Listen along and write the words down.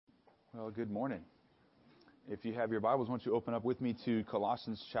Well, good morning. If you have your Bibles, why don't you open up with me to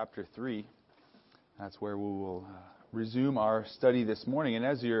Colossians chapter 3. That's where we will resume our study this morning. And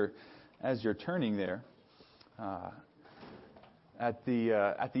as you're turning there, at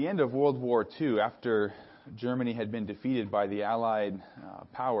the end of World War II, after Germany had been defeated by the Allied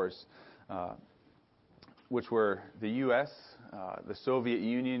powers, which were the U.S., the Soviet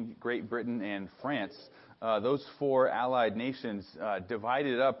Union, Great Britain, and France, those four Allied nations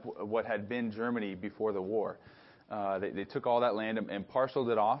divided up what had been Germany before the war. They took all that land and parceled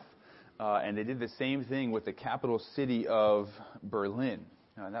it off, and they did the same thing with the capital city of Berlin.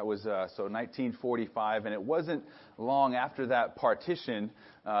 That was 1945, and it wasn't long after that partition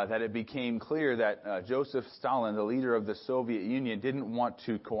that it became clear that Joseph Stalin, the leader of the Soviet Union, didn't want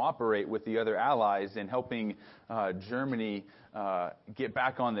to cooperate with the other allies in helping Germany get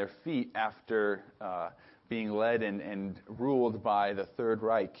back on their feet after being led and ruled by the Third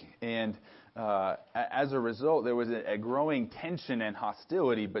Reich. And as a result, there was a growing tension and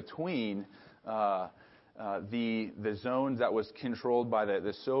hostility between the zones that was controlled by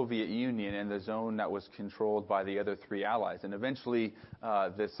the Soviet Union and the zone that was controlled by the other three allies. And eventually,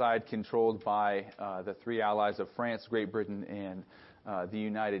 the side controlled by the three allies of France, Great Britain, and the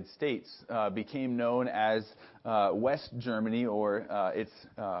United States became known as West Germany, or its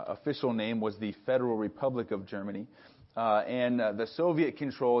official name was the Federal Republic of Germany. And the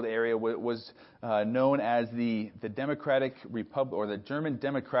Soviet-controlled area was known as the Democratic Republic, or the German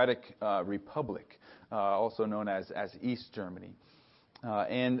Democratic Republic, also known as East Germany.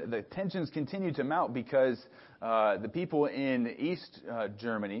 And the tensions continued to mount because the people in East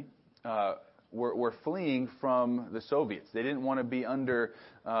Germany were fleeing from the Soviets. They didn't want to be under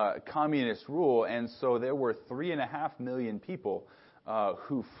communist rule, and so there were 3.5 million people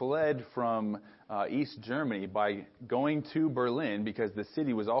who fled from East Germany by going to Berlin, because the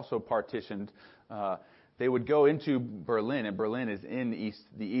city was also partitioned. They would go into Berlin, and Berlin is in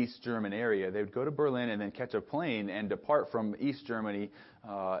the East German area. They would go to Berlin and then catch a plane and depart from East Germany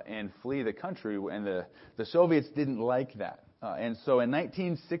and flee the country, and the Soviets didn't like that. And so in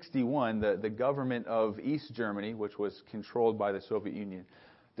 1961, the government of East Germany, which was controlled by the Soviet Union,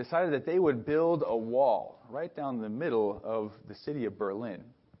 decided that they would build a wall right down the middle of the city of Berlin.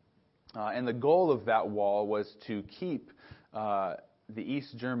 And the goal of that wall was to keep the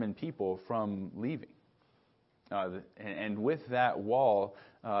East German people from leaving. And with that wall,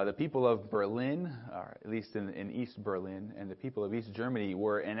 the people of Berlin, or at least in East Berlin, and the people of East Germany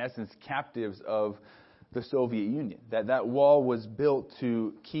were in essence captives of the Soviet Union. That wall was built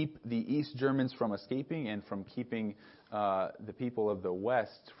to keep the East Germans from escaping and from keeping the people of the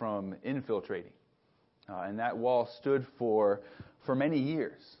West from infiltrating. And that wall stood for many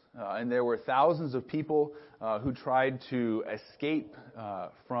years. And there were thousands of people who tried to escape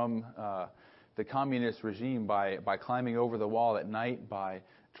from the communist regime by climbing over the wall at night, by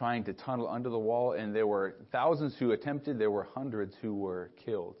trying to tunnel under the wall. And there were thousands who attempted. There were hundreds who were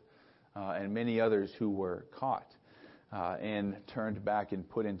killed. And many others who were caught and turned back and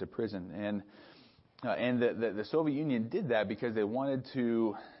put into prison. And the Soviet Union did that because they wanted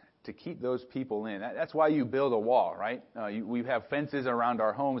to keep those people in. That's why you build a wall, right? We have fences around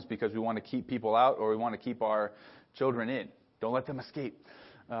our homes because we want to keep people out, or we want to keep our children in. Don't let them escape.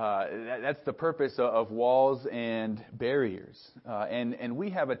 That's the purpose of walls and barriers. And we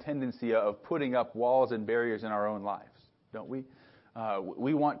have a tendency of putting up walls and barriers in our own lives, don't we?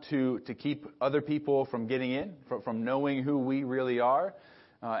 We want to keep other people from getting in, from knowing who we really are,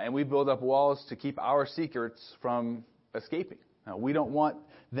 and we build up walls to keep our secrets from escaping. We don't want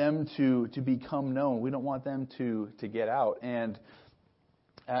them to become known. We don't want them to get out. And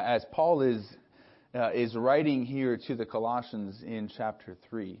as Paul is writing here to the Colossians in chapter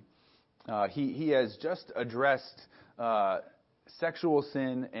 3, he has just addressed sexual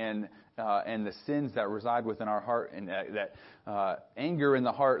sin and the sins that reside within our heart, and that anger in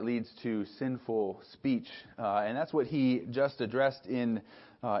the heart leads to sinful speech. And that's what he just addressed in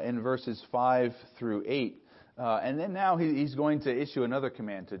verses 5 through 8. And then now he's going to issue another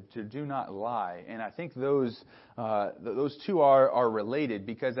command to do not lie. And I think those two are related,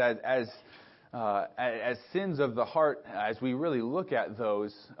 because as sins of the heart, as we really look at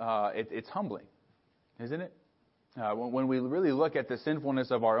those, it's humbling, isn't it? When we really look at the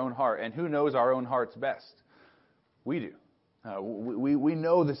sinfulness of our own heart, and who knows our own hearts best? We do. We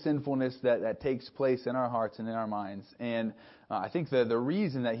know the sinfulness that takes place in our hearts and in our minds. And I think the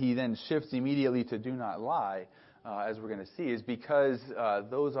reason that he then shifts immediately to do not lie, as we're going to see, is because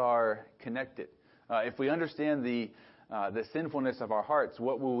those are connected. If we understand the the sinfulness of our hearts,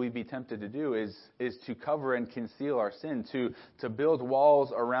 what will we be tempted to do is to cover and conceal our sin, to build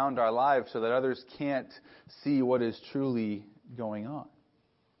walls around our lives so that others can't see what is truly going on.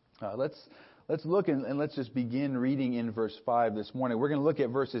 Let's look and let's just begin reading in verse 5 this morning. We're going to look at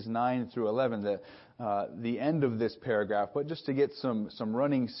verses 9 through 11, the end of this paragraph. But just to get some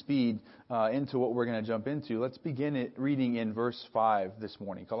running speed into what we're going to jump into, let's begin reading in verse 5 this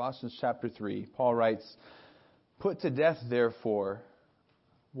morning. Colossians chapter 3, Paul writes, "Put to death, therefore,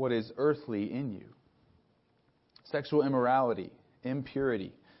 what is earthly in you: sexual immorality,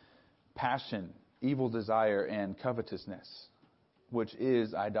 impurity, passion, evil desire, and covetousness, which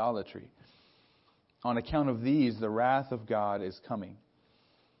is idolatry. On account of these, the wrath of God is coming.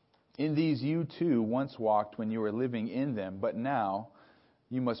 In these you too once walked when you were living in them, but now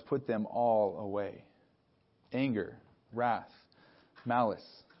you must put them all away: anger, wrath,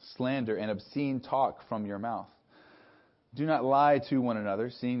 malice, slander, and obscene talk from your mouth. Do not lie to one another,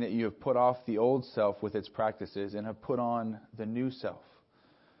 seeing that you have put off the old self with its practices and have put on the new self,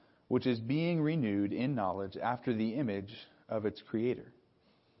 which is being renewed in knowledge after the image of its Creator.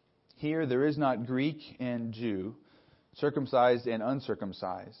 Here there is not Greek and Jew, circumcised and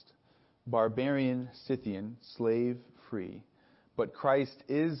uncircumcised, barbarian, Scythian, slave, free, but Christ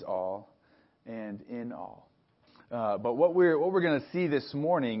is all and in all." But what we're going to see this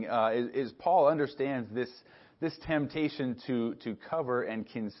morning is Paul understands this temptation to cover and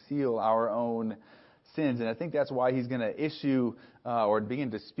conceal our own sins. And I think that's why he's going to issue or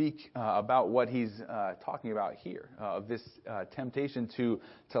begin to speak about what he's talking about here, of this temptation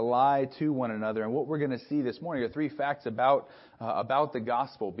to lie to one another. And what we're going to see this morning are three facts about the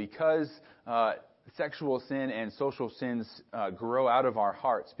gospel. Because sexual sin and social sins grow out of our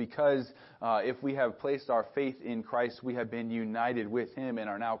hearts, because if we have placed our faith in Christ, we have been united with Him and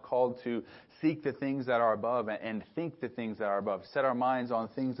are now called to seek the things that are above and think the things that are above. Set our minds on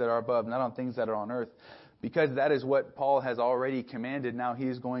things that are above, not on things that are on earth. Because that is what Paul has already commanded, now he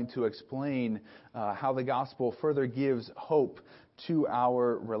is going to explain how the gospel further gives hope to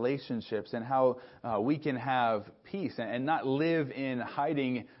our relationships and how we can have peace and not live in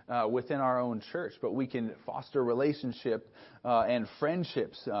hiding within our own church, but we can foster relationship and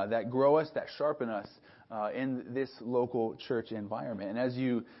friendships that grow us, that sharpen us in this local church environment. And as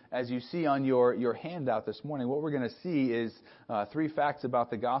you see on your handout this morning, what we're going to see is three facts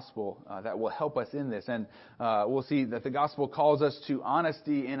about the gospel that will help us in this. And we'll see that the gospel calls us to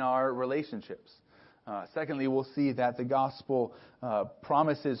honesty in our relationships. Secondly, we'll see that the gospel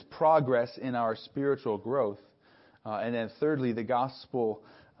promises progress in our spiritual growth. And then thirdly, the gospel...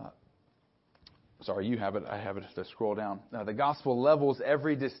 you have it. I have it to scroll down. The gospel levels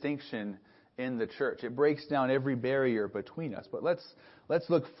every distinction in the church. It breaks down every barrier between us. But let's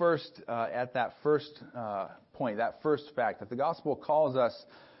look first at that first point, that first fact, that the gospel calls us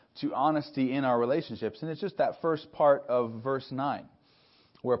to honesty in our relationships. And it's just that first part of verse 9,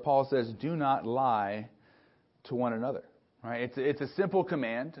 where Paul says, "Do not lie to one another." Right? It's a simple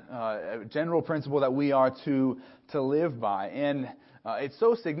command, a general principle that we are to live by. And it's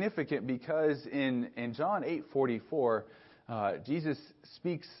so significant because in John 8:44, Jesus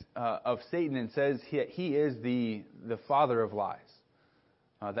speaks of Satan and says he is the father of lies.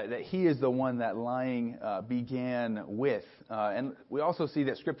 That he is the one that lying began with. And we also see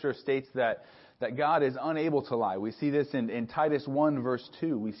that Scripture states that God is unable to lie. We see this in Titus 1, verse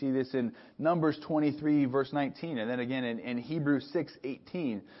 2. We see this in Numbers 23, verse 19. And then again in Hebrews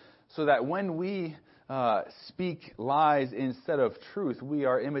 6:18. So that when we speak lies instead of truth, we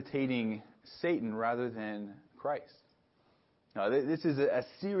are imitating Satan rather than Christ. Now, this is a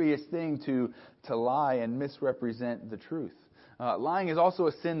serious thing to lie and misrepresent the truth. Lying is also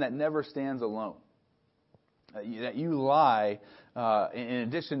a sin that never stands alone. That you lie in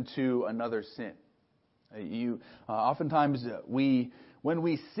addition to another sin. Oftentimes when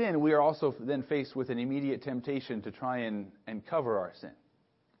we sin, we are also then faced with an immediate temptation to try and cover our sin,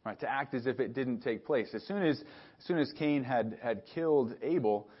 right? To act as if it didn't take place. As soon as Cain had killed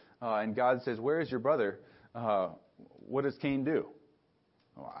Abel, and God says, "Where is your brother?" What does Cain do?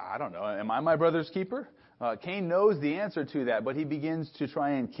 Well, I don't know. Am I my brother's keeper? Cain knows the answer to that, but he begins to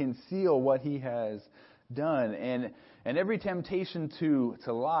try and conceal what he has done. And every temptation to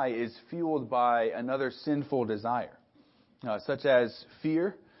lie is fueled by another sinful desire, such as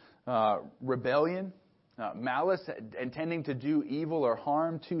fear, rebellion, malice, intending to do evil or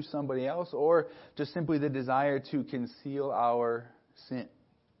harm to somebody else, or just simply the desire to conceal our sin.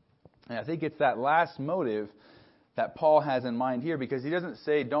 And I think it's that last motive that Paul has in mind here, because he doesn't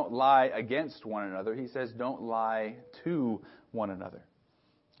say don't lie against one another. He says don't lie to one another.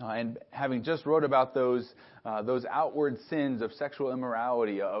 And having just wrote about those outward sins of sexual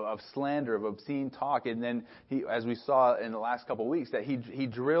immorality, of slander, of obscene talk, and then he, as we saw in the last couple of weeks, that he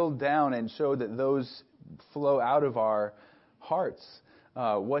drilled down and showed that those flow out of our hearts.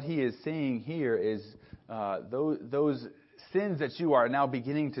 What he is saying here is those sins that you are now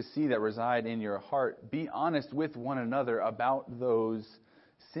beginning to see that reside in your heart, be honest with one another about those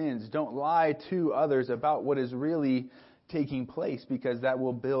sins. Don't lie to others about what is really taking place, because that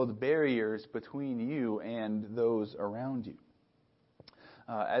will build barriers between you and those around you.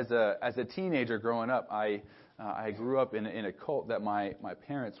 As a teenager growing up, I grew up in a cult that my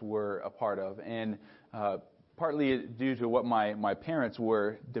parents were a part of, and partly due to what my parents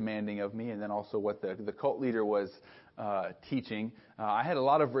were demanding of me, and then also what the cult leader was teaching, I had a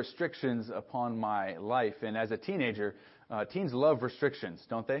lot of restrictions upon my life. And as a teenager, teens love restrictions,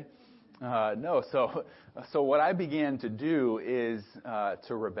 don't they? No. So what I began to do is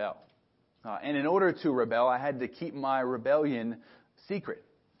to rebel. And in order to rebel, I had to keep my rebellion secret.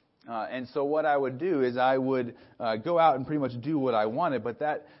 And so what I would do is I would go out and pretty much do what I wanted, but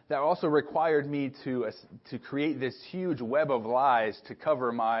that also required me to create this huge web of lies to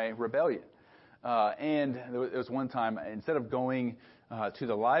cover my rebellion. And there was one time, instead of going to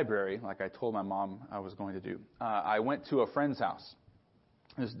the library, like I told my mom I was going to do, I went to a friend's house.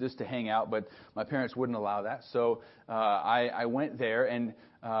 Just to hang out, but my parents wouldn't allow that. So I went there, and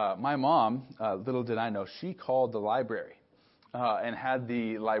my mom, little did I know, she called the library and had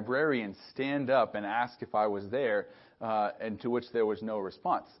the librarian stand up and ask if I was there, and to which there was no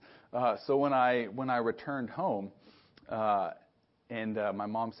response. So when I returned home, and my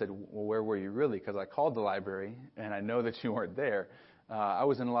mom said, "Well, where were you really? Because I called the library, and I know that you weren't there," I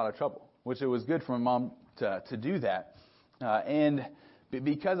was in a lot of trouble, which it was good for my mom to do that. And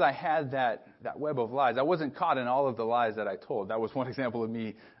because I had that web of lies, I wasn't caught in all of the lies that I told. That was one example of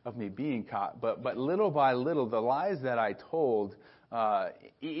me being caught. But little by little, the lies that I told,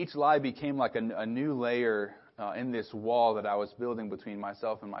 each lie became like a new layer in this wall that I was building between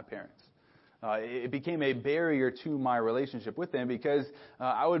myself and my parents. It became a barrier to my relationship with them, because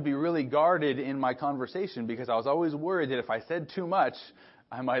I would be really guarded in my conversation, because I was always worried that if I said too much,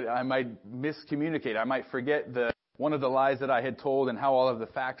 I might miscommunicate. I might forget one of the lies that I had told and how all of the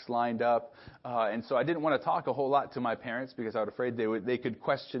facts lined up. And so I didn't want to talk a whole lot to my parents, because I was afraid they could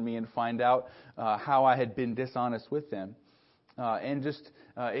question me and find out how I had been dishonest with them. And just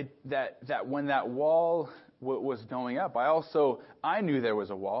that when that wall was going up, I knew there was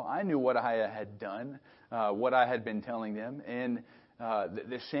a wall. I knew what I had done, what I had been telling them, and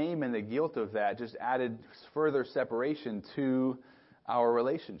the shame and the guilt of that just added further separation to our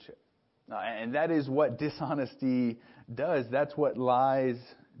relationship. And that is what dishonesty does. That's what lies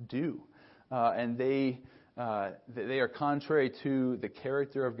do. And they are contrary to the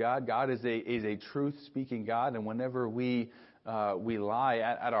character of God. God is a truth-speaking God, and whenever we lie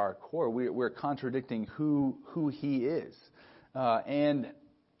at our core, we're contradicting who He is. And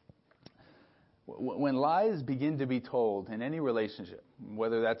when lies begin to be told in any relationship,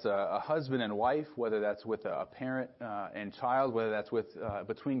 whether that's a husband and wife, whether that's with a parent and child, whether that's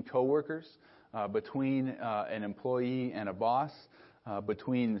between coworkers, between an employee and a boss,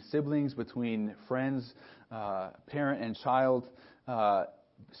 between siblings, between friends, parent and child,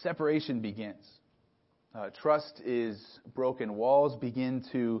 separation begins. Trust is broken. Walls begin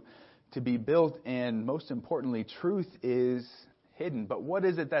to be built, and most importantly, truth is hidden. But what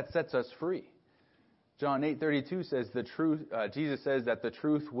is it that sets us free? John 8:32 says the truth. Jesus says that the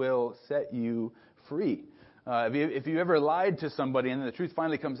truth will set you free. If you ever lied to somebody and then the truth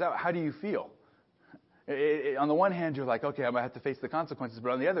finally comes out, how do you feel? On the one hand, you're like, okay, I might have to face the consequences.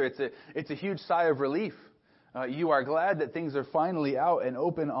 But on the other, it's a huge sigh of relief. You are glad that things are finally out and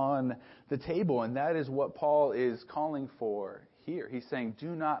open on the table. And that is what Paul is calling for here. He's saying,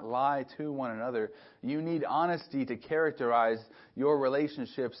 do not lie to one another. You need honesty to characterize your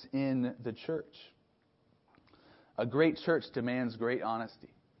relationships in the church. A great church demands great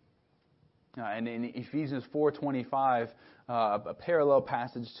honesty. And in Ephesians 4:25, a parallel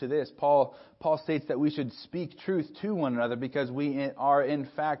passage to this, Paul states that we should speak truth to one another because we are in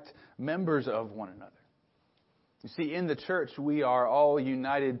fact members of one another. You see, in the church, we are all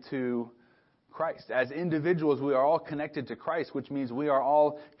united to Christ. As individuals, we are all connected to Christ, which means we are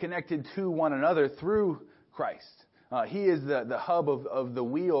all connected to one another through Christ. He is the hub of the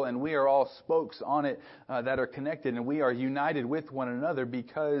wheel, and we are all spokes on it that are connected, and we are united with one another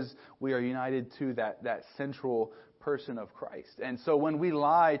because we are united to that central person of Christ. And so when we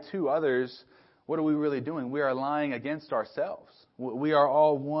lie to others, what are we really doing? We are lying against ourselves. We are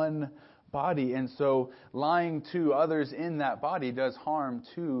all one body, and so lying to others in that body does harm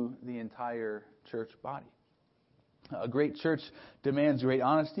to the entire church body. A great church demands great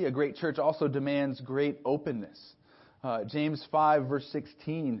honesty. A great church also demands great openness. James 5, verse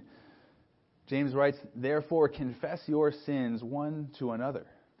 16, James writes, "Therefore confess your sins one to another,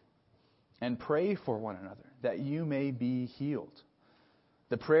 and pray for one another, that you may be healed.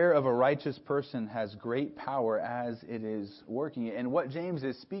 The prayer of a righteous person has great power as it is working." And what James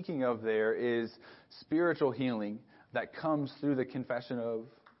is speaking of there is spiritual healing that comes through the confession of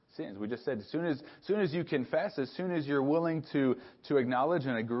sins. We just said as soon as you confess, as soon as you're willing to acknowledge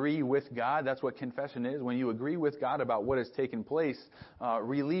and agree with God, that's what confession is. When you agree with God about what has taken place,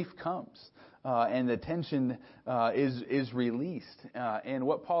 relief comes. And the tension is released. And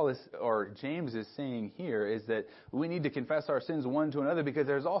what James is saying here is that we need to confess our sins one to another, because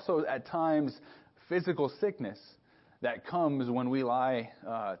there's also at times physical sickness that comes when we lie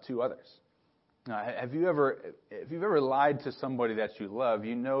to others. Have you ever lied to somebody that you love?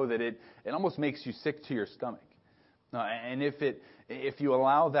 You know that it almost makes you sick to your stomach. And if you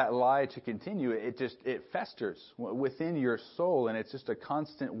allow that lie to continue, it festers within your soul, and it's just a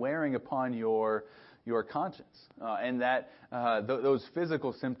constant wearing upon your conscience. And that those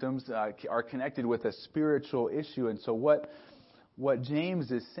physical symptoms are connected with a spiritual issue. And so what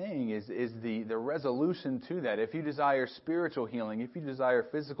James is saying is the resolution to that. If you desire spiritual healing, if you desire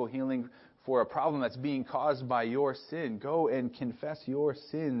physical healing for a problem that's being caused by your sin, go and confess your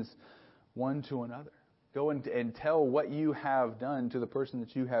sins one to another. Go and tell what you have done to the person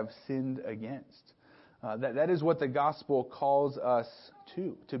that you have sinned against. That is what the gospel calls us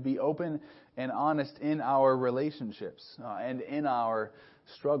to be open and honest in our relationships and in our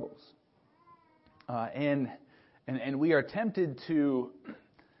struggles. And we are tempted to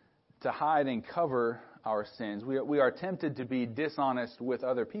hide and cover our sins. We are tempted to be dishonest with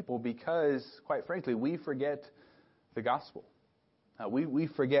other people because, quite frankly, we forget the gospel. We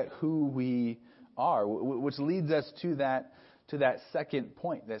forget who we are, which leads us to that second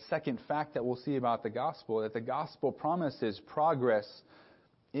point, that second fact that we'll see about the gospel, that the gospel promises progress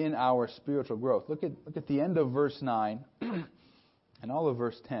in our spiritual growth. Look at the end of verse 9 and all of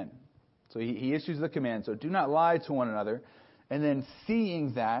verse 10. So he issues the command, so do not lie to one another. And then,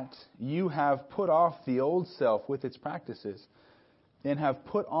 seeing that you have put off the old self with its practices, and have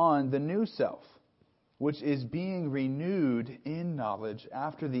put on the new self, which is being renewed in knowledge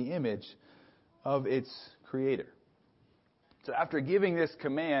after the image of its Creator. So after giving this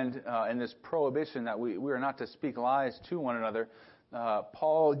command and this prohibition that we are not to speak lies to one another,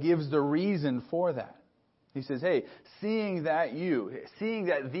 Paul gives the reason for that. He says, hey, seeing that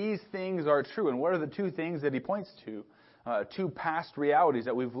these things are true. And what are the two things that he points to? Two past realities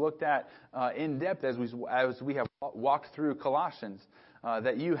that we've looked at in depth as we have walked through Colossians.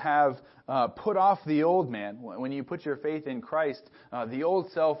 That you have put off the old man. When you put your faith in Christ, the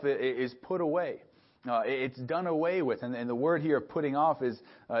old self is put away. It's done away with. And the word here of putting off is,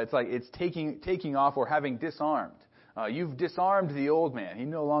 it's taking off or having disarmed. You've disarmed the old man. He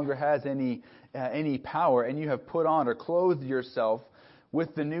no longer has any power, and you have put on or clothed yourself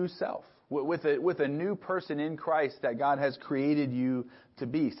with the new self. With a new person in Christ that God has created you to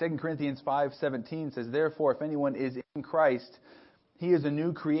be. 2 Corinthians 5:17 says, "Therefore, if anyone is in Christ, he is a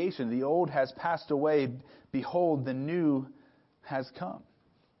new creation. The old has passed away. Behold, the new has come."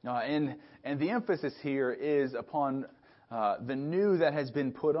 And the emphasis here is upon the new that has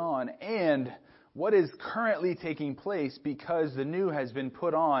been put on and what is currently taking place because the new has been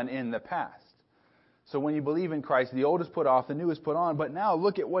put on in the past. So when you believe in Christ, the old is put off, the new is put on. But now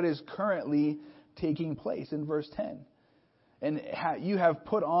look at what is currently taking place in verse 10. And you have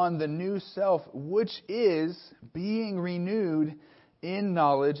put on the new self, which is being renewed in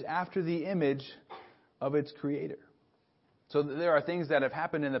knowledge after the image of its Creator. So there are things that have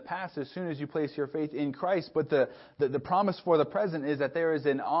happened in the past as soon as you place your faith in Christ. But the promise for the present is that there is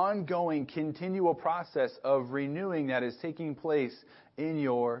an ongoing, continual process of renewing that is taking place in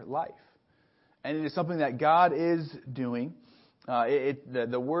your life. And it is something that God is doing.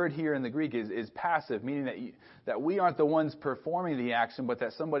 The word here in the Greek is passive, meaning that we aren't the ones performing the action, but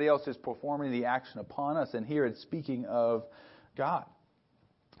that somebody else is performing the action upon us. And here it's speaking of God.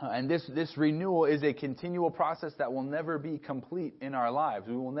 And this renewal is a continual process that will never be complete in our lives.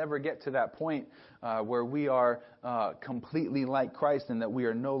 We will never get to that point where we are completely like Christ and that we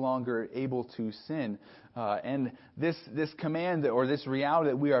are no longer able to sin. And this command or this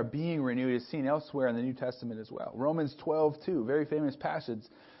reality that we are being renewed is seen elsewhere in the New Testament as well. Romans 12:2, very famous passage,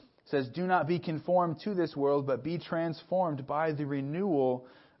 says, "Do not be conformed to this world, but be transformed by the renewal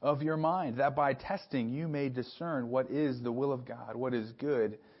of your mind, that by testing you may discern what is the will of God, what is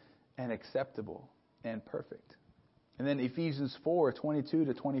good and acceptable and perfect. And then Ephesians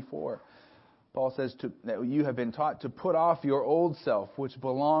 4:22-24, Paul says that you have been taught to put off your old self, which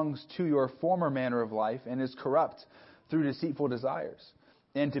belongs to your former manner of life and is corrupt through deceitful desires,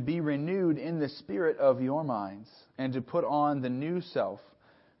 and to be renewed in the spirit of your minds, and to put on the new self,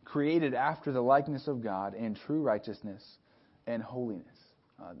 created after the likeness of God in true righteousness and holiness.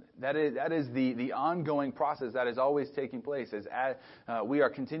 That is the ongoing process that is always taking place. We are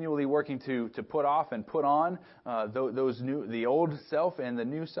continually working to put off and put on the old self and the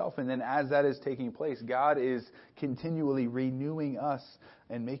new self, and then as that is taking place, God is continually renewing us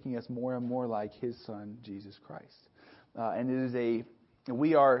and making us more and more like His Son, Jesus Christ. And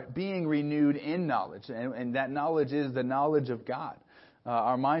we are being renewed in knowledge, and that knowledge is the knowledge of God.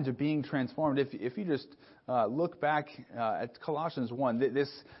 Our minds are being transformed. If you just look back at Colossians 1,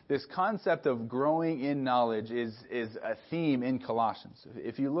 this concept of growing in knowledge is a theme in Colossians.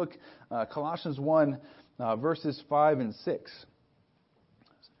 If you look, Colossians 1, verses 5 and 6,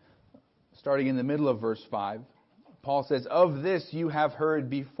 starting in the middle of verse 5, Paul says, "Of this you have heard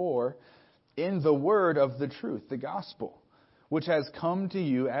before in the word of the truth, the gospel, which has come to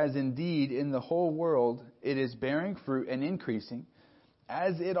you, as indeed in the whole world it is bearing fruit and increasing,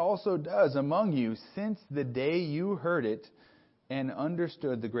 as it also does among you since the day you heard it and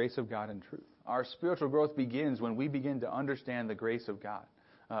understood the grace of God in truth." Our spiritual growth begins when we begin to understand the grace of God.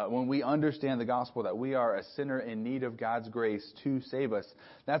 When we understand the gospel, that we are a sinner in need of God's grace to save us.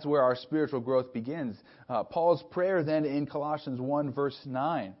 That's where our spiritual growth begins. Paul's prayer then in Colossians 1 verse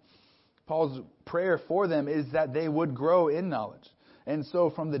 9, Paul's prayer for them is that they would grow in knowledge. And so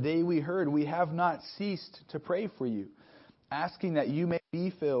from the day we heard, we have not ceased to pray for you, asking that you may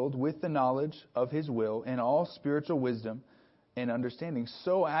be filled with the knowledge of His will and all spiritual wisdom and understanding,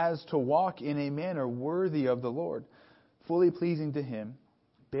 so as to walk in a manner worthy of the Lord, fully pleasing to Him,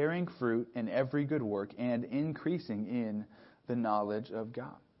 bearing fruit in every good work and increasing in the knowledge of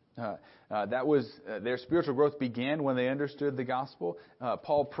God. That was their spiritual growth began when they understood the gospel.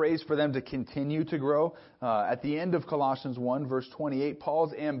 Paul prays for them to continue to grow. At the end of Colossians 1, verse 28,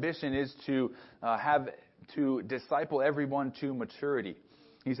 Paul's ambition is to disciple everyone to maturity.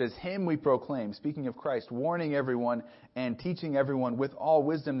 He says, "Him we proclaim," speaking of Christ, "warning everyone and teaching everyone with all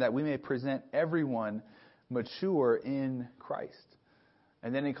wisdom, that we may present everyone mature in Christ."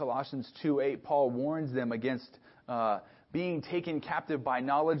 And then in Colossians 2:8, Paul warns them against being taken captive by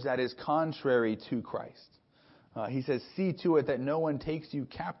knowledge that is contrary to Christ. He says, "See to it that no one takes you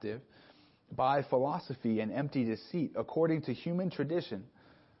captive by philosophy and empty deceit, according to human tradition,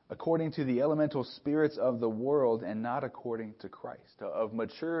 according to the elemental spirits of the world, and not according to Christ." Of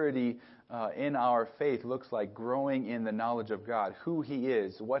maturity in our faith looks like growing in the knowledge of God, who He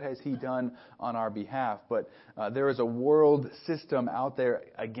is, what has He done on our behalf. But there is a world system out there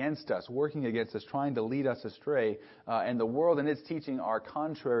against us, working against us, trying to lead us astray. And the world and its teaching are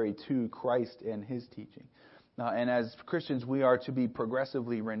contrary to Christ and His teaching. And as Christians, we are to be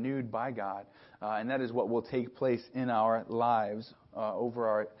progressively renewed by God. And that is what will take place in our lives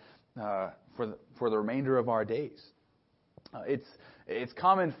for the remainder of our days. It's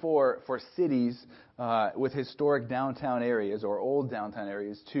common for cities with historic downtown areas or old downtown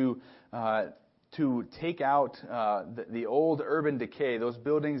areas to take out the old urban decay, those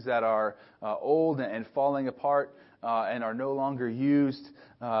buildings that are old and falling apart and are no longer used.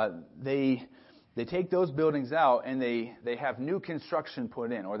 They take those buildings out and they have new construction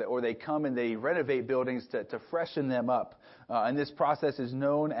put in, or they come and they renovate buildings to freshen them up. And this process is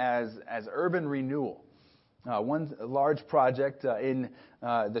known as urban renewal. One large project in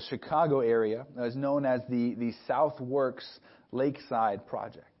the Chicago area is known as the South Works Lakeside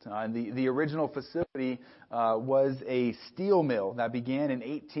Project. And the original facility was a steel mill that began in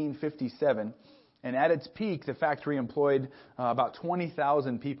 1857. And at its peak, the factory employed about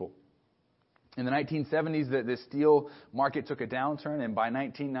 20,000 people. In the 1970s, the steel market took a downturn, and by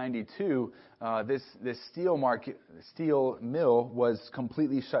 1992, this steel mill was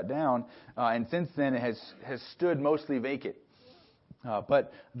completely shut down, and since then it has stood mostly vacant.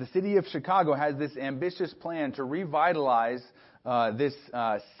 But the city of Chicago has this ambitious plan to revitalize this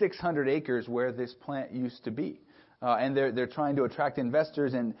 600 acres where this plant used to be. And they're trying to attract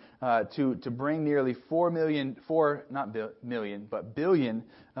investors and to bring nearly $billion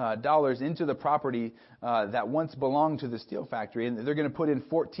into the property that once belonged to the steel factory. And they're going to put in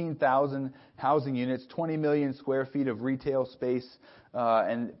 14,000 housing units, 20 million square feet of retail space,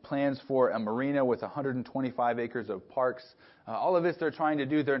 and plans for a marina with 125 acres of parks. All of this they're trying to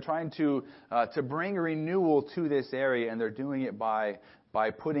do. They're trying to bring renewal to this area, and they're doing it by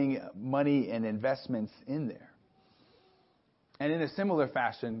putting money and investments in there. And in a similar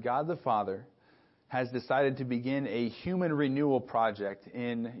fashion, God the Father has decided to begin a human renewal project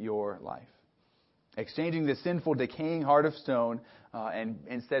in your life, exchanging the sinful, decaying heart of stone and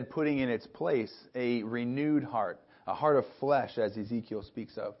instead putting in its place a renewed heart, a heart of flesh, as Ezekiel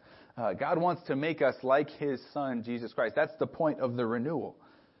speaks of. God wants to make us like His Son, Jesus Christ. That's the point of the renewal.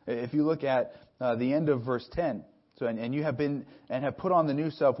 If you look at the end of verse 10, and you have been and have put on the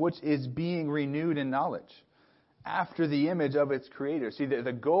new self, which is being renewed in knowledge, after the image of its Creator. See,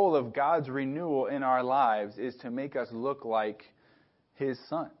 the goal of God's renewal in our lives is to make us look like His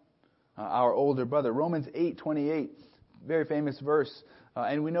Son, our older brother. Romans 8:28, very famous verse.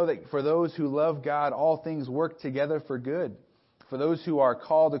 And we know that for those who love God, all things work together for good, for those who are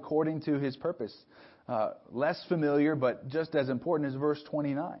called according to His purpose. Less familiar, but just as important, is verse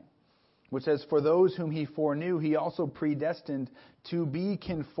 29, which says, for those whom He foreknew, He also predestined to be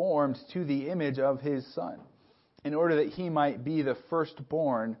conformed to the image of His Son, in order that He might be the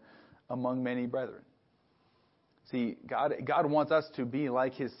firstborn among many brethren. See, God wants us to be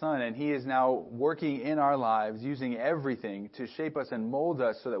like His Son, and He is now working in our lives, using everything to shape us and mold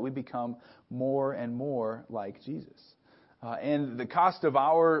us so that we become more and more like Jesus. And the cost of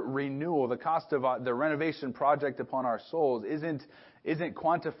our renewal, the cost of the renovation project upon our souls isn't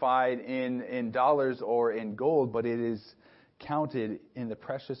quantified in dollars or in gold, but it is counted in the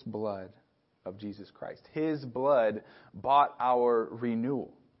precious blood of Jesus Christ. His blood bought our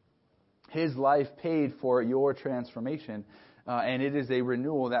renewal. His life paid for your transformation, and it is a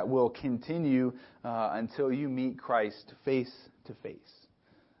renewal that will continue until you meet Christ face to face.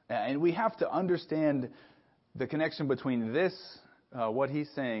 And we have to understand the connection between this, what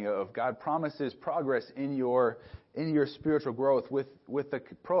he's saying of God promises progress in your spiritual growth with the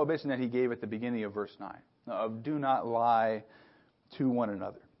prohibition that He gave at the beginning of verse 9 of do not lie to one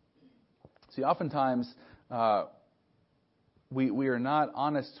another. See, oftentimes we are not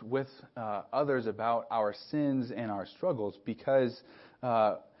honest with others about our sins and our struggles because,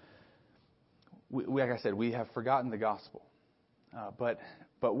 like I said, we have forgotten the gospel. But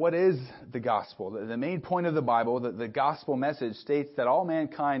what is the gospel? The main point of the Bible, the gospel message, states that all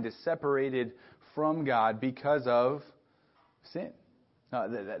mankind is separated from God because of sin.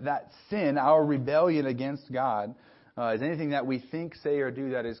 That sin, our rebellion against God, is anything that we think, say, or do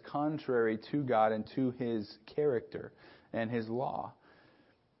that is contrary to God and to His character and His law.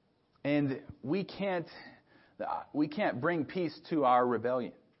 And we can't bring peace to our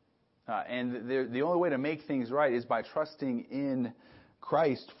rebellion. And the only way to make things right is by trusting in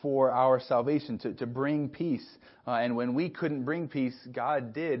Christ for our salvation, to bring peace. And when we couldn't bring peace,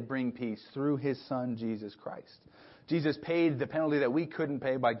 God did bring peace through His Son, Jesus Christ. Jesus paid the penalty that we couldn't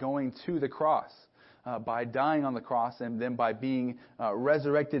pay by going to the cross, by dying on the cross, and then by being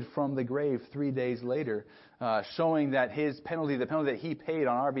resurrected from the grave 3 days later, showing that His penalty, the penalty that He paid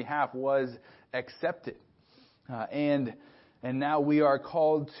on our behalf, was accepted. And now we are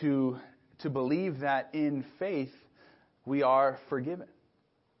called to believe that in faith we are forgiven.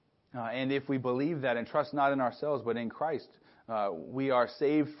 And if we believe that and trust not in ourselves but in Christ, we are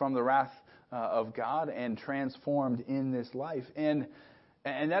saved from the wrath of God and transformed in this life. And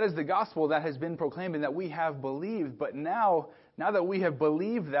that is the gospel that has been proclaimed and that we have believed. But now that we have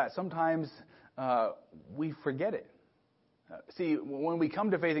believed that, sometimes we forget it. See, when we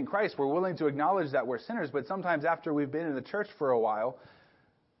come to faith in Christ, we're willing to acknowledge that we're sinners. But sometimes after we've been in the church for a while,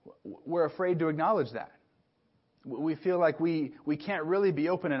 we're afraid to acknowledge that. We feel like we can't really be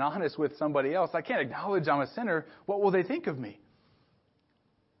open and honest with somebody else. I can't acknowledge I'm a sinner. What will they think of me?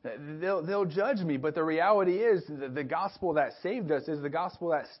 They'll judge me. But the reality is the gospel that saved us is the gospel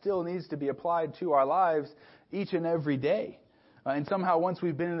that still needs to be applied to our lives each and every day. And somehow once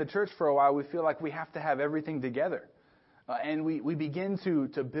we've been in the church for a while, we feel like we have to have everything together. And we begin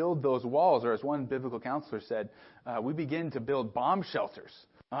to build those walls, or as one biblical counselor said, we begin to build bomb shelters.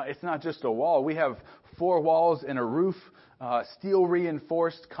 It's not just a wall. We have 4 walls and a roof, steel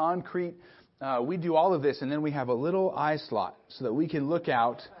reinforced concrete. We do all of this, and then we have a little eye slot so that we can look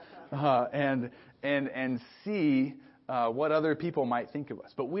out and see what other people might think of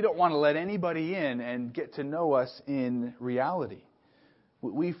us. But we don't want to let anybody in and get to know us in reality.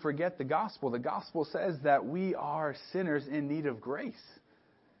 We forget the gospel. The gospel says that we are sinners in need of grace.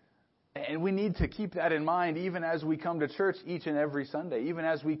 And we need to keep that in mind even as we come to church each and every Sunday, even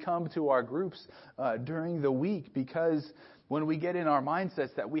as we come to our groups during the week, because when we get in our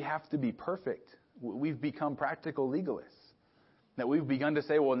mindsets that we have to be perfect, we've become practical legalists. That we've begun to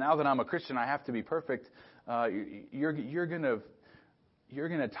say, well, now that I'm a Christian, I have to be perfect. You're going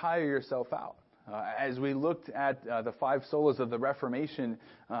to tire yourself out. As we looked at the 5 solas of the Reformation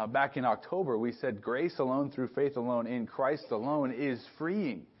back in October, we said grace alone through faith alone in Christ alone is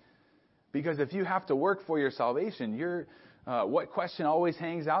freeing. Because if you have to work for your salvation, what question always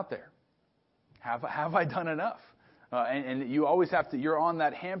hangs out there? Have I done enough? And you always you're on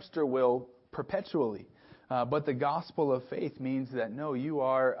that hamster wheel perpetually. But the gospel of faith means that no, you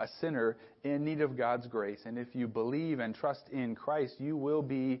are a sinner in need of God's grace. And if you believe and trust in Christ, you will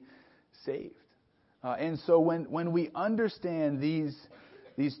be saved. And so when we understand these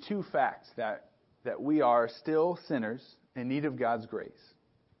 2 facts, that we are still sinners in need of God's grace,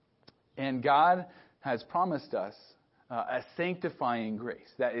 and God has promised us a sanctifying grace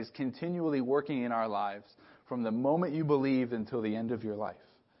that is continually working in our lives from the moment you believe until the end of your life.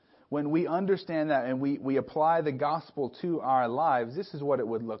 When we understand that and we apply the gospel to our lives, this is what it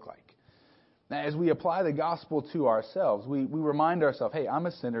would look like. Now, as we apply the gospel to ourselves, we remind ourselves, hey, I'm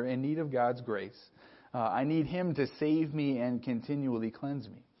a sinner in need of God's grace. I need Him to save me and continually cleanse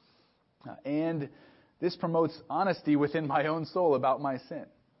me. And this promotes honesty within my own soul about my sin.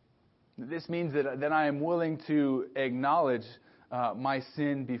 This means that I am willing to acknowledge my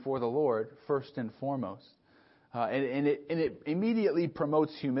sin before the Lord first and foremost. And it immediately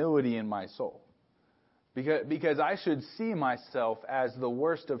promotes humility in my soul. Because I should see myself as the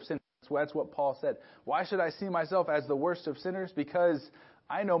worst of sinners. That's what Paul said. Why should I see myself as the worst of sinners? Because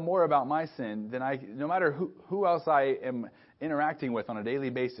I know more about my sin than no matter who else I am interacting with on a daily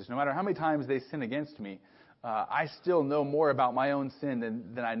basis, no matter how many times they sin against me, I still know more about my own sin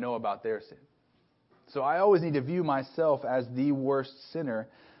than I know about their sin. So I always need to view myself as the worst sinner.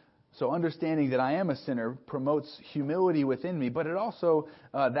 So understanding that I am a sinner promotes humility within me, but it also,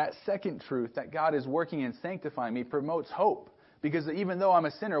 that second truth, that God is working and sanctifying me, promotes hope. Because even though I'm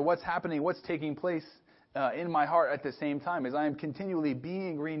a sinner, what's taking place in my heart at the same time is I am continually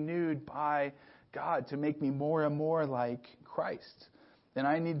being renewed by God to make me more and more like Christ. And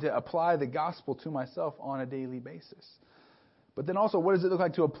I need to apply the gospel to myself on a daily basis. But then also, what does it look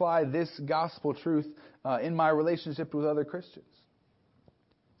like to apply this gospel truth in my relationship with other Christians?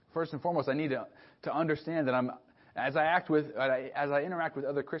 First and foremost, I need to understand that as I interact with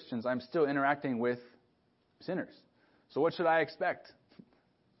other Christians, I'm still interacting with sinners. So what should I expect?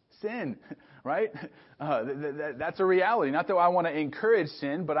 Sin, right? That's a reality. Not that I want to encourage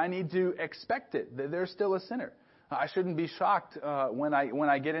sin, but I need to expect it. That they're still a sinner. I shouldn't be shocked when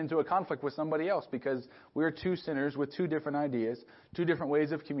I get into a conflict with somebody else, because we're 2 sinners with 2 different ideas, 2 different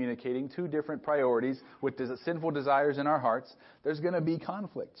ways of communicating, 2 different priorities with sinful desires in our hearts. There's going to be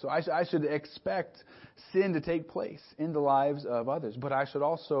conflict. So I should expect sin to take place in the lives of others. But I should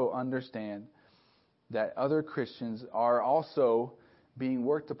also understand that other Christians are also being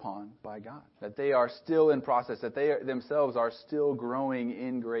worked upon by God, that they are still in process, that they themselves are still growing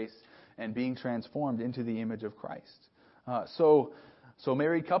in grace and being transformed into the image of Christ. So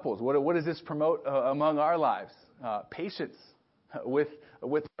married couples, what does this promote among our lives? Patience with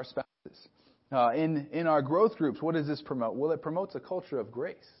our spouses. In our growth groups, what does this promote? Well, it promotes a culture of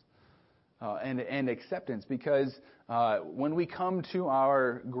grace and acceptance, because when we come to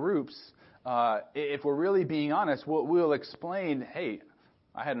our groups, if we're really being honest, we'll explain, hey,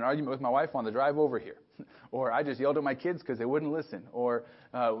 I had an argument with my wife on the drive over here. Or I just yelled at my kids because they wouldn't listen. Or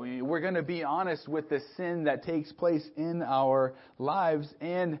we're going to be honest with the sin that takes place in our lives,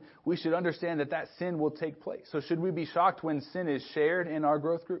 and we should understand that sin will take place. So should we be shocked when sin is shared in our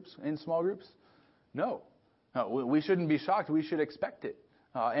growth groups, in small groups? No. We shouldn't be shocked. We should expect it.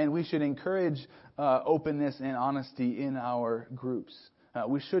 And we should encourage openness and honesty in our groups.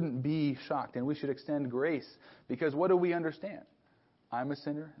 We shouldn't be shocked, and we should extend grace, because what do we understand? I'm a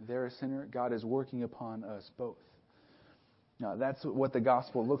sinner, they're a sinner, God is working upon us both. Now, that's what the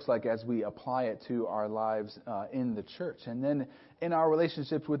gospel looks like as we apply it to our lives in the church. And then in our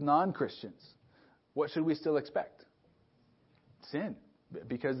relationships with non-Christians, what should we still expect? Sin,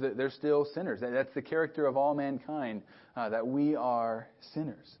 because they're still sinners. That's the character of all mankind, that we are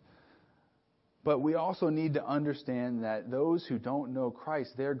sinners. But we also need to understand that those who don't know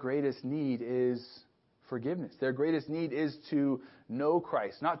Christ, their greatest need is forgiveness. Their greatest need is to know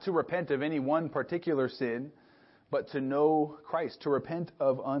Christ, not to repent of any one particular sin, but to know Christ, to repent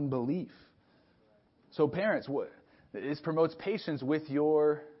of unbelief. So parents, this promotes patience with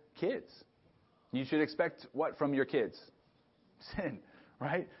your kids. You should expect what from your kids? Sin,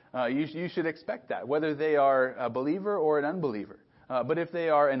 right? You should expect that, whether they are a believer or an unbeliever. But if they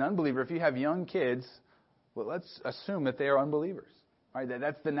are an unbeliever, if you have young kids, well, let's assume that they are unbelievers. Right?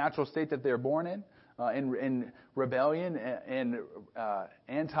 That's the natural state that they're born in rebellion and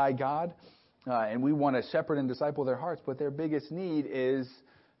anti-God. And we want to shepherd and disciple their hearts. But their biggest need is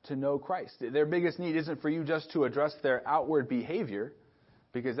to know Christ. Their biggest need isn't for you just to address their outward behavior,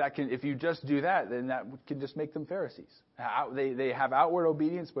 because that can, if you just do that, then that can just make them Pharisees. They have outward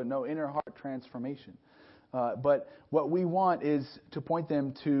obedience, but no inner heart transformation. But what we want is to point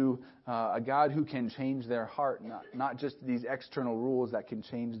them to a God who can change their heart, not just these external rules that can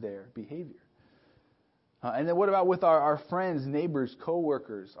change their behavior. And then what about with our friends, neighbors,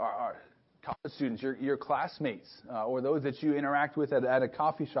 coworkers, our college students, your classmates, or those that you interact with at a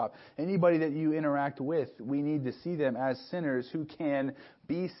coffee shop? Anybody that you interact with, we need to see them as sinners who can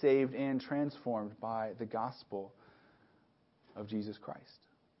be saved and transformed by the gospel of Jesus Christ.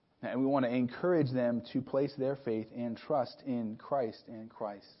 And we want to encourage them to place their faith and trust in Christ and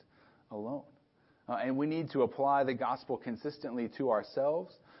Christ alone. And we need to apply the gospel consistently to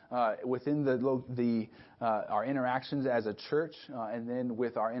ourselves, within our interactions as a church, and then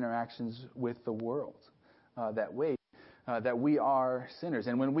with our interactions with the world. That we are sinners.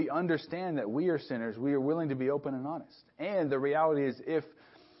 And when we understand that we are sinners, we are willing to be open and honest. And the reality is,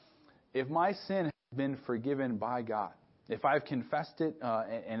 if my sin has been forgiven by God, if I've confessed it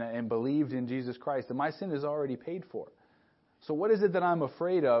and believed in Jesus Christ, then my sin is already paid for. So what is it that I'm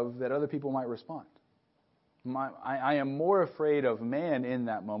afraid of that other people might respond? I am more afraid of man in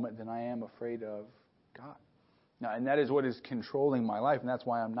that moment than I am afraid of God. Now, and that is what is controlling my life, and that's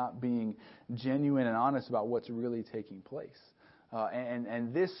why I'm not being genuine and honest about what's really taking place.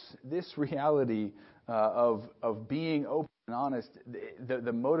 And this reality of being open and honest,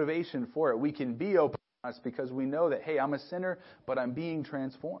 the motivation for it, we can be open and honest because we know that, hey, I'm a sinner, but I'm being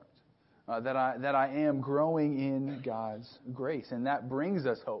transformed. That I am growing in God's grace, and that brings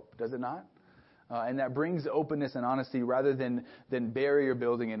us hope, does it not? And that brings openness and honesty rather than barrier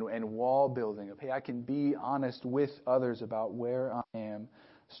building and wall building. Of, hey, I can be honest with others about where I am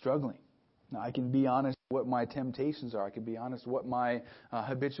struggling. Now, I can be honest what my temptations are. I can be honest what my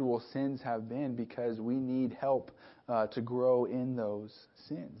habitual sins have been, because we need help to grow in those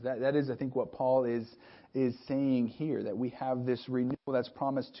sins. That is, I think, what Paul is saying here, that we have this renewal that's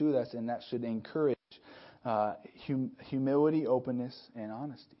promised to us, and that should encourage humility, openness, and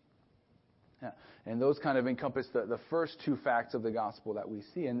honesty. Yeah. And those kind of encompass the first two facts of the gospel that we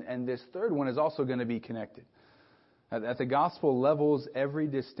see. And this third one is also going to be connected. That the gospel levels every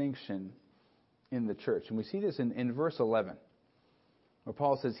distinction in the church. And we see this in verse 11, where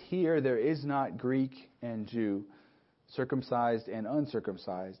Paul says, "Here there is not Greek and Jew, circumcised and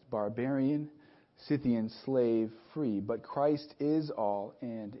uncircumcised, barbarian, Scythian, slave, free, but Christ is all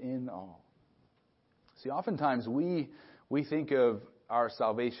and in all." See, oftentimes we think of our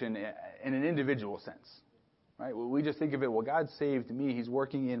salvation in an individual sense, right? We just think of it, well, God saved me, He's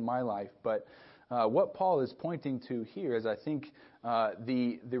working in my life. But what Paul is pointing to here is, I think,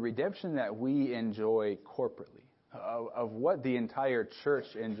 the redemption that we enjoy corporately, of what the entire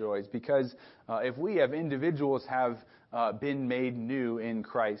church enjoys. Because if we have individuals have been made new in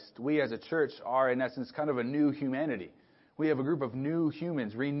Christ, we as a church are, in essence, kind of a new humanity. We have a group of new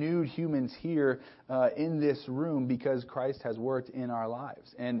humans, renewed humans here in this room because Christ has worked in our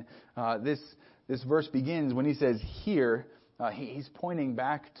lives. And this verse begins when he says here, he's pointing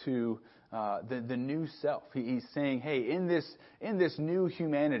back to the new self. He's saying, hey, in this new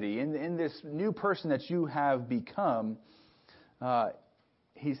humanity, in this new person that you have become,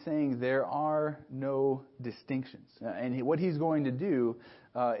 he's saying there are no distinctions. And what he's going to do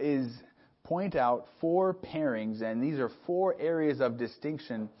is point out 4 pairings, and these are 4 areas of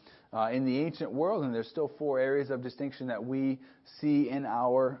distinction in the ancient world, and there's still 4 areas of distinction that we see in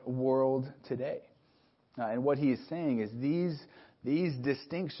our world today. And what he is saying is these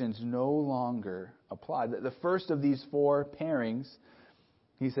distinctions no longer apply. The first of these 4 pairings,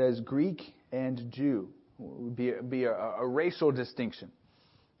 he says, Greek and Jew, would be a racial distinction.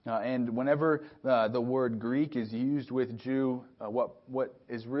 And whenever the word Greek is used with Jew, what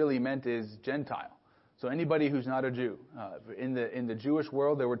is really meant is Gentile. So anybody who's not a Jew. In the Jewish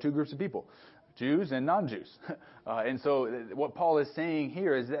world, there were 2 groups of people, Jews and non-Jews. And so what Paul is saying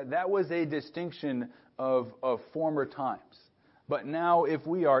here is that was a distinction of former times. But now, if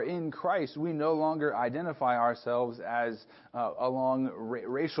we are in Christ, we no longer identify ourselves as along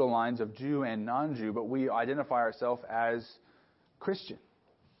racial lines of Jew and non-Jew, but we identify ourselves as Christian.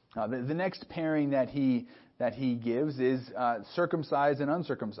 The next pairing that he gives is circumcised and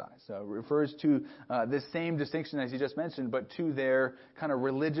uncircumcised. So it refers to the same distinction as he just mentioned, but to their kind of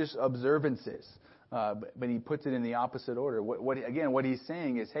religious observances. But he puts it in the opposite order. What he's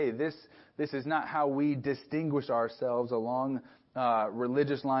saying is, hey, this is not how we distinguish ourselves along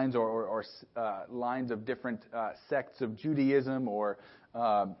religious lines or lines of different sects of Judaism or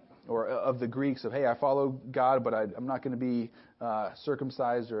or of the Greeks of, hey, I follow God, but I'm not going to be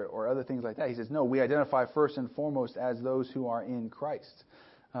circumcised or other things like that. He says, no, we identify first and foremost as those who are in Christ.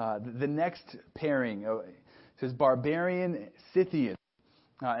 The next pairing says barbarian, Scythian.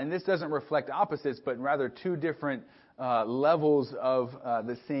 And this doesn't reflect opposites, but rather two different levels of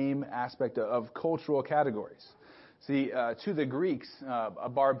the same aspect of cultural categories. See, to the Greeks, a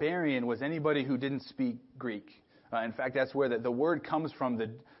barbarian was anybody who didn't speak Greek. In fact, that's where the word comes from,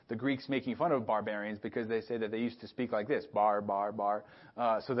 the Greeks making fun of barbarians, because they say that they used to speak like this, bar, bar, bar.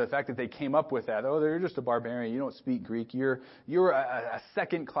 So the fact that they came up with that, they're just a barbarian, you don't speak Greek, you're a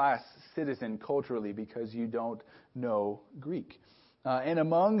second-class citizen culturally because you don't know Greek. And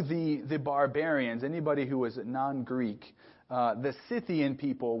among the barbarians, anybody who was non-Greek, the Scythian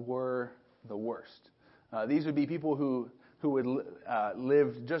people were the worst. These would be people who would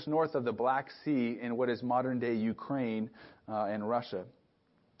live just north of the Black Sea in what is modern-day Ukraine and Russia.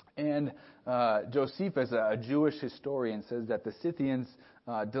 And Josephus, a Jewish historian, says that the Scythians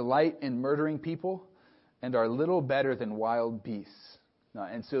delight in murdering people and are little better than wild beasts.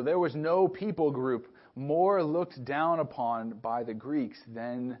 And so there was no people group more looked down upon by the Greeks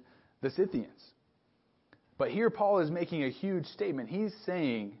than the Scythians. But here Paul is making a huge statement. He's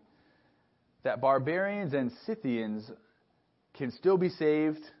saying that barbarians and Scythians can still be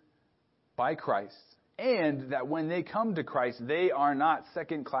saved by Christ, and that when they come to Christ, they are not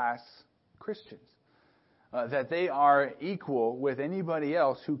second-class Christians. That they are equal with anybody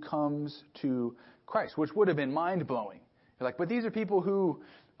else who comes to Christ, which would have been mind-blowing. You're like, but these are people who,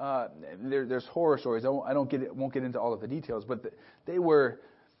 there's horror stories. I won't get into all of the details, but they were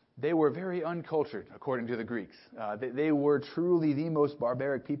very uncultured, according to the Greeks. They were truly the most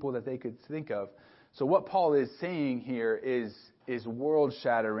barbaric people that they could think of. So what Paul is saying here is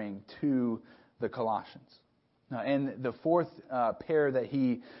world-shattering to the Colossians. And the fourth pair that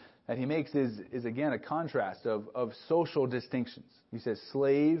he makes is again a contrast of social distinctions. He says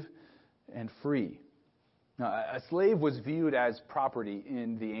slave and free. Now, a slave was viewed as property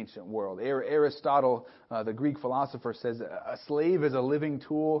in the ancient world. Aristotle, the Greek philosopher, says a slave is a living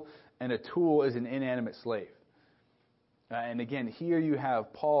tool and a tool is an inanimate slave. And again, here you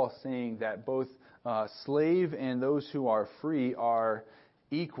have Paul saying that both slave and those who are free are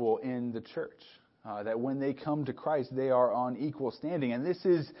equal in the church. That when they come to Christ, they are on equal standing. And this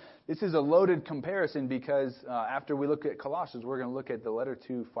is a loaded comparison because after we look at Colossians, we're going to look at the letter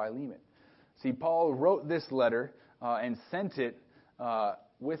to Philemon. See, Paul wrote this letter and sent it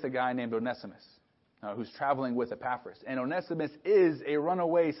with a guy named Onesimus, who's traveling with Epaphras. And Onesimus is a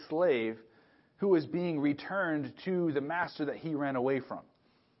runaway slave who is being returned to the master that he ran away from,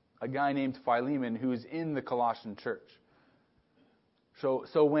 a guy named Philemon who's in the Colossian church.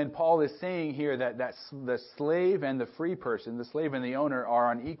 So when Paul is saying here that the slave and the free person, the slave and the owner, are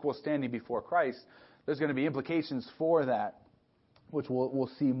on equal standing before Christ, there's going to be implications for that, which we'll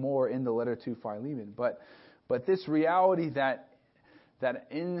see more in the letter to Philemon. But this reality that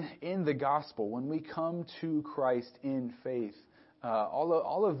in the gospel, when we come to Christ in faith,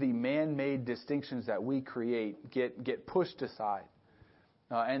 all of the man-made distinctions that we create get pushed aside,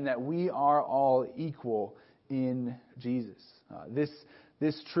 and that we are all equal in Jesus.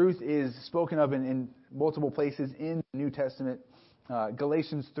 This truth is spoken of in multiple places in the New Testament.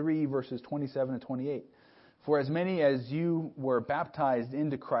 Galatians 3 verses 27 and 28. For as many as you were baptized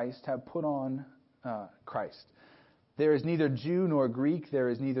into Christ have put on Christ. There is neither Jew nor Greek, there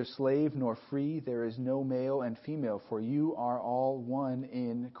is neither slave nor free, there is no male and female, for you are all one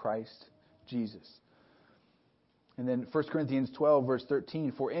in Christ Jesus. And then 1 Corinthians 12, verse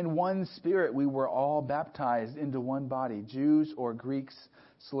 13, for in one Spirit we were all baptized into one body, Jews or Greeks,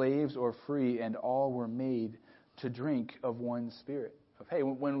 slaves or free, and all were made to drink of one Spirit. Hey,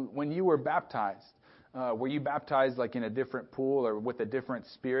 when you were baptized, were you baptized like in a different pool or with a different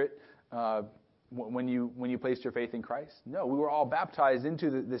spirit when you placed your faith in Christ? No, we were all baptized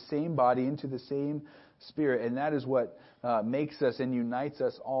into the same body, into the same Spirit, and that is what makes us and unites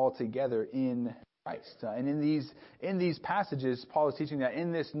us all together in Christ. And in these passages, Paul is teaching that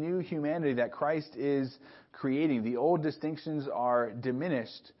in this new humanity that Christ is creating, the old distinctions are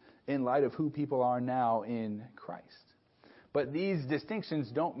diminished in light of who people are now in Christ. But these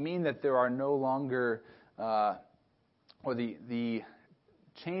distinctions don't mean that there are no longer, or the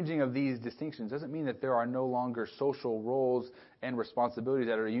changing of these distinctions doesn't mean that there are no longer social roles and responsibilities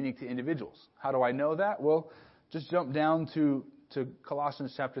that are unique to individuals. How do I know that? Well, just jump down to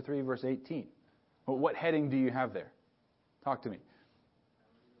Colossians chapter 3, verse 18. What heading do you have there? Talk to me.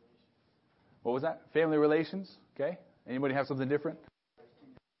 What was that? Family relations? Okay. Anybody have something different?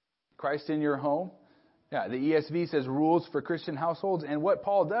 Christ in your home. Yeah, the ESV says rules for Christian households. And what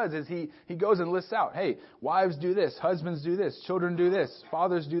Paul does is he goes and lists out, hey, wives do this, husbands do this, children do this,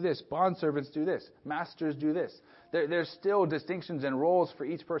 fathers do this, bondservants do this, masters do this. There's still distinctions and roles for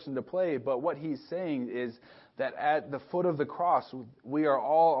each person to play, but what he's saying is that at the foot of the cross, we are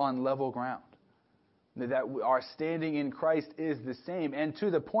all on level ground. That our standing in Christ is the same. And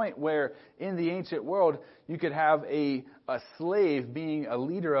to the point where in the ancient world, you could have a slave being a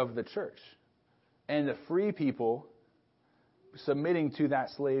leader of the church, and the free people submitting to that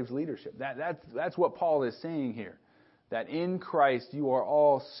slave's leadership. That's what Paul is saying here. That in Christ you are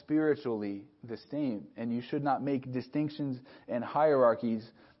all spiritually the same, and you should not make distinctions and hierarchies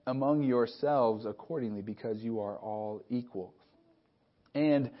among yourselves accordingly, because you are all equal.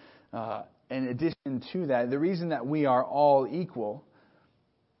 And in addition to that, the reason that we are all equal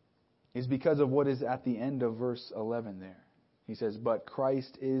is because of what is at the end of verse 11 there. He says, but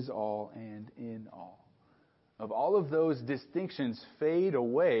Christ is all and in all. Of all of those distinctions fade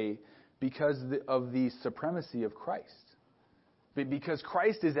away because of the supremacy of Christ. Because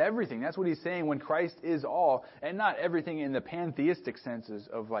Christ is everything. That's what he's saying when Christ is all. And not everything in the pantheistic senses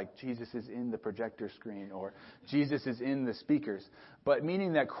of like Jesus is in the projector screen or Jesus is in the speakers. But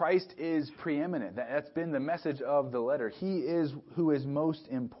meaning that Christ is preeminent. That's been the message of the letter. He is who is most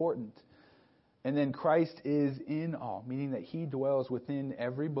important. And then Christ is in all, meaning that he dwells within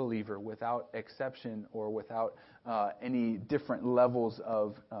every believer without exception or without any different levels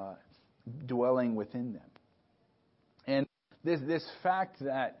of dwelling within them. And this fact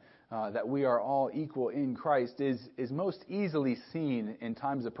that we are all equal in Christ is most easily seen in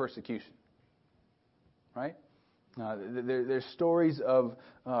times of persecution, right? There's stories of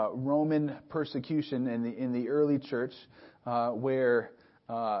Roman persecution in the early church where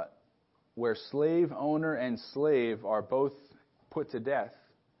slave owner and slave are both put to death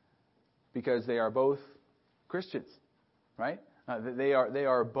because they are both Christians, right? They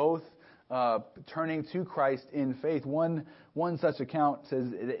are both turning to Christ in faith. One such account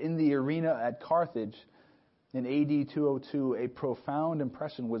says that in the arena at Carthage in AD 202, a profound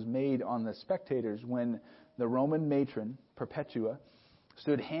impression was made on the spectators when the Roman matron, Perpetua,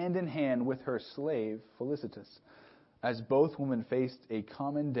 stood hand in hand with her slave, Felicitas, as both women faced a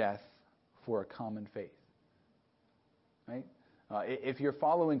common death for a common faith. Right? If you're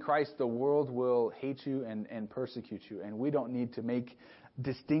following Christ, the world will hate you and persecute you, and we don't need to make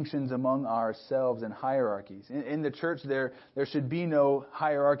distinctions among ourselves and hierarchies. In the church, there should be no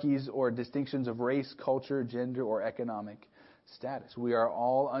hierarchies or distinctions of race, culture, gender, or economic status. We are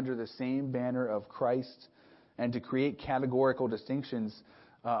all under the same banner of Christ, and to create categorical distinctions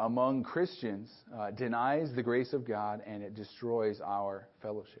among Christians denies the grace of God, and it destroys our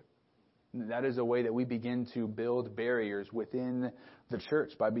fellowship. That is a way that we begin to build barriers within the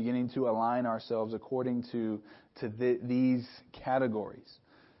church by beginning to align ourselves according to these categories.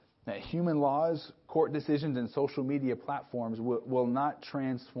 That human laws, court decisions, and social media platforms will not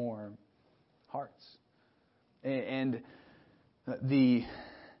transform hearts. And the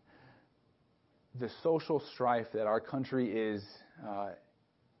social strife that our country is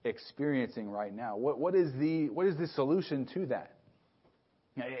experiencing right now, what is the solution to that?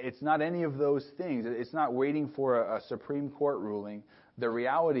 It's not any of those things. It's not waiting for a Supreme Court ruling. The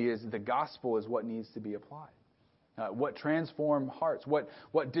reality is the gospel is what needs to be applied. What transforms hearts,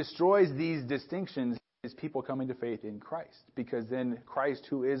 what destroys these distinctions is people coming to faith in Christ. Because then Christ,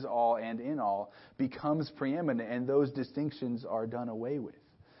 who is all and in all, becomes preeminent, and those distinctions are done away with.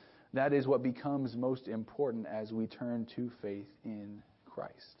 That is what becomes most important as we turn to faith in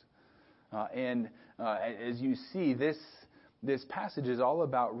Christ. As you see, this passage is all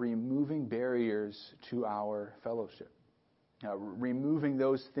about removing barriers to our fellowship. Removing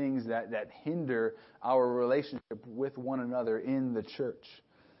those things that hinder our relationship with one another in the church.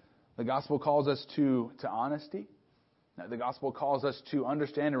 The gospel calls us to honesty. The gospel calls us to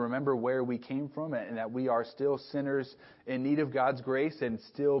understand and remember where we came from, and that we are still sinners in need of God's grace and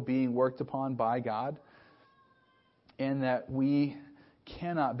still being worked upon by God. And that we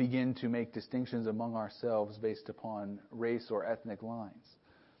cannot begin to make distinctions among ourselves based upon race or ethnic lines.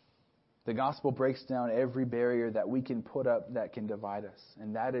 The gospel breaks down every barrier that we can put up that can divide us,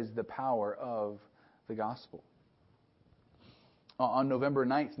 and that is the power of the gospel. On November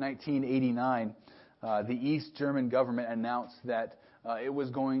 9th, 1989, the East German government announced that it was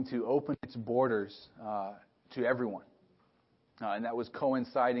going to open its borders to everyone. And that was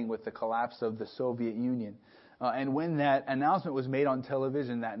coinciding with the collapse of the Soviet Union. And when that announcement was made on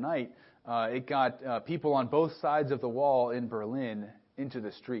television that night, it got people on both sides of the wall in Berlin into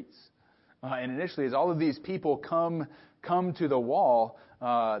the streets. And initially, as all of these people come come to the wall,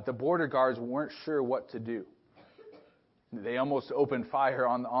 the border guards weren't sure what to do. They almost opened fire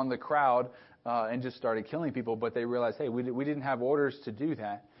on the crowd and just started killing people, but they realized, hey, we didn't have orders to do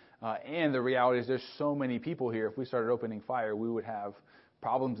that. And the reality is there's so many people here, if we started opening fire, we would have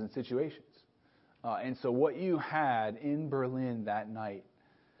problems and situations. And so what you had in Berlin that night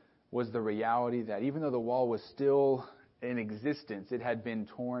was the reality that even though the wall was still in existence, it had been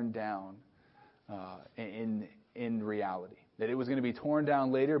torn down in reality. That it was going to be torn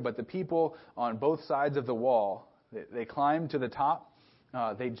down later, but the people on both sides of the wall, they climbed to the top,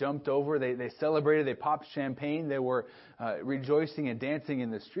 they jumped over, they celebrated, they popped champagne, they were rejoicing and dancing in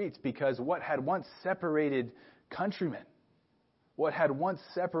the streets because what had once separated countrymen, what had once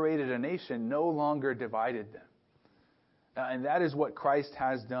separated a nation no longer divided them. And that is what Christ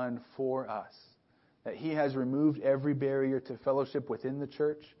has done for us. That He has removed every barrier to fellowship within the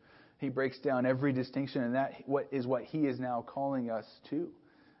church. He breaks down every distinction, and that is what He is now calling us to.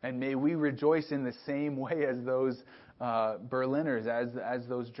 And may we rejoice in the same way as those Berliners, as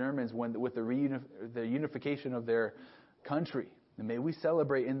those Germans, with the unification of their country. And may we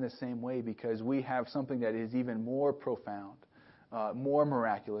celebrate in the same way because we have something that is even more profound, more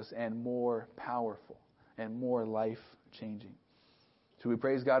miraculous, and more powerful, and more life-changing. So we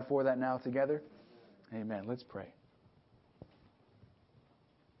praise God for that now together. Amen. Let's pray.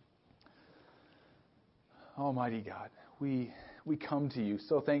 Almighty God, we come to you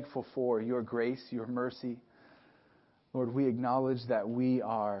so thankful for your grace, your mercy. Lord, we acknowledge that we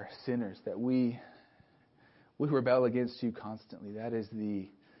are sinners, that we rebel against you constantly. That is the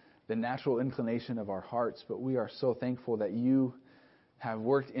natural inclination of our hearts, but we are so thankful that you have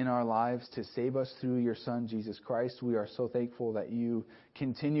worked in our lives to save us through your Son, Jesus Christ. We are so thankful that you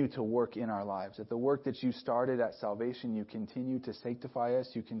continue to work in our lives, that the work that you started at salvation, you continue to sanctify us,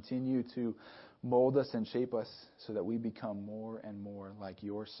 you continue to mold us and shape us so that we become more and more like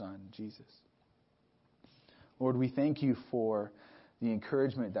your Son, Jesus. Lord, we thank you for the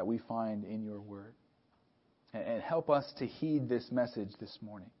encouragement that we find in your word. And help us to heed this message this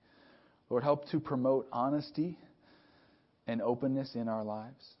morning. Lord, help to promote honesty and openness in our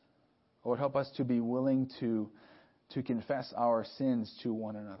lives. Lord, help us to be willing to confess our sins to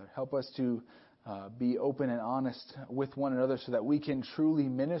one another. Help us to be open and honest with one another so that we can truly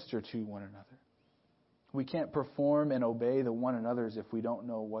minister to one another. We can't perform and obey the one another's if we don't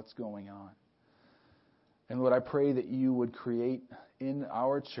know what's going on. And Lord, I pray that you would create in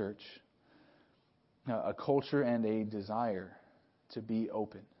our church a culture and a desire to be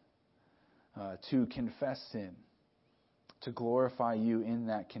open, to confess sin, to glorify you in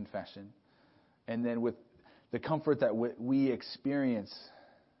that confession. And then with the comfort that we experience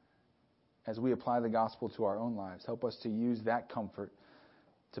as we apply the gospel to our own lives, help us to use that comfort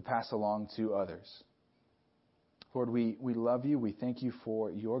to pass along to others. Lord, we love you. We thank you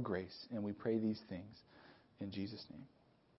for your grace, and we pray these things in Jesus' name.